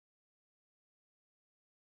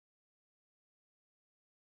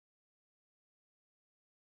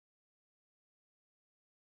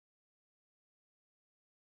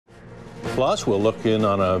Plus, we'll look in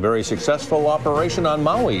on a very successful operation on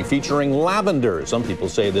Maui featuring lavender. Some people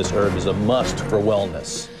say this herb is a must for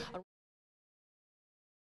wellness.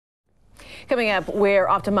 Coming up, we're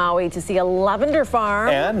off to Maui to see a lavender farm.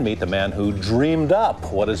 And meet the man who dreamed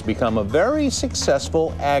up what has become a very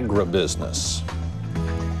successful agribusiness.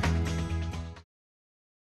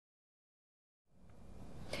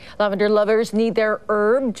 Lavender lovers need their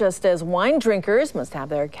herb just as wine drinkers must have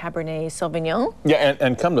their Cabernet Sauvignon. Yeah,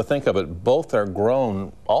 and come to think of it, both are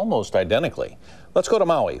grown almost identically. Let's go to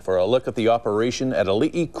Maui for a look at the operation at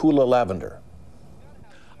Ali'i Kula Lavender.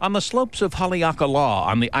 On the slopes of Haleakala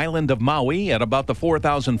on the island of Maui at about the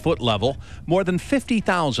 4,000-foot level, more than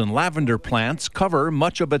 50,000 lavender plants cover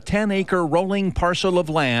much of a 10-acre rolling parcel of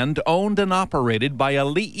land owned and operated by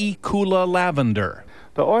Ali'i Kula Lavender.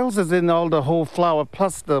 The oils is in all the whole flower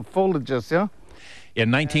plus the foliages, yeah?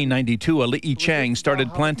 In 1992, Ali'i Chang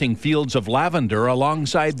started planting fields of lavender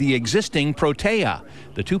alongside the existing protea.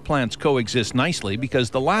 The two plants coexist nicely because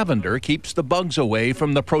the lavender keeps the bugs away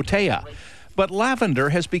from the protea. But lavender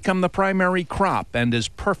has become the primary crop and is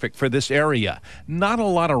perfect for this area. Not a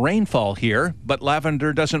lot of rainfall here, but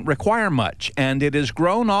lavender doesn't require much, and it is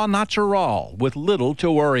grown au natural with little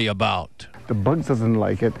to worry about. The bugs doesn't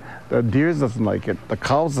like it, the deer doesn't like it, the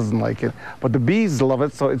cows doesn't like it, but the bees love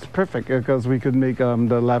it, so it's perfect because we could make the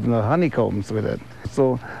lavender honeycombs with it.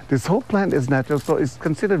 So this whole plant is natural, so it's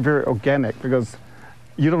considered very organic because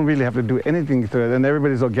you don't really have to do anything to it, and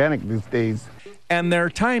everybody's organic these days. And their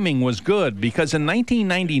timing was good because in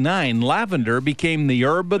 1999, lavender became the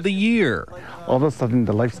herb of the year. All of a sudden,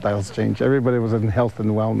 the lifestyles changed. Everybody was in health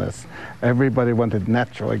and wellness. Everybody wanted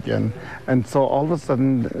natural again. And so all of a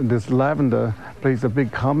sudden, this lavender plays a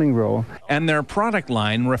big calming role. And their product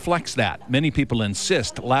line reflects that. Many people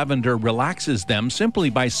insist lavender relaxes them simply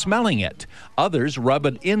by smelling it. Others rub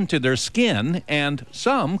it into their skin, and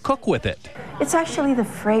some cook with it. It's actually the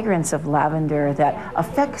fragrance of lavender that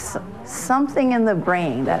affects something in the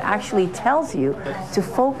brain that actually tells you to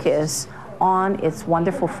focus on its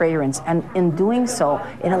wonderful fragrance, and in doing so,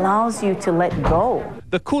 it allows you to let go.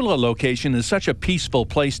 The Kula location is such a peaceful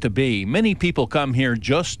place to be. Many people come here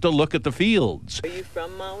just to look at the fields. Are you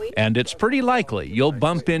from Maui? And it's pretty likely you'll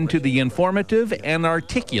bump into the informative and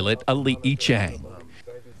articulate Ali'i Chang.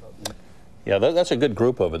 Yeah, that's a good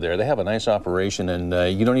group over there. They have a nice operation,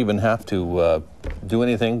 and you don't even have to do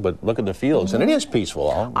anything but look at the fields. And it is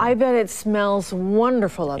peaceful. I bet it smells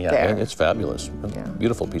wonderful up there. Yeah, it's fabulous. Yeah.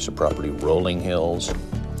 Beautiful piece of property, rolling hills.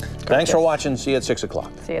 Thanks for watching. See you at 6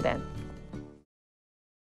 o'clock. See you then.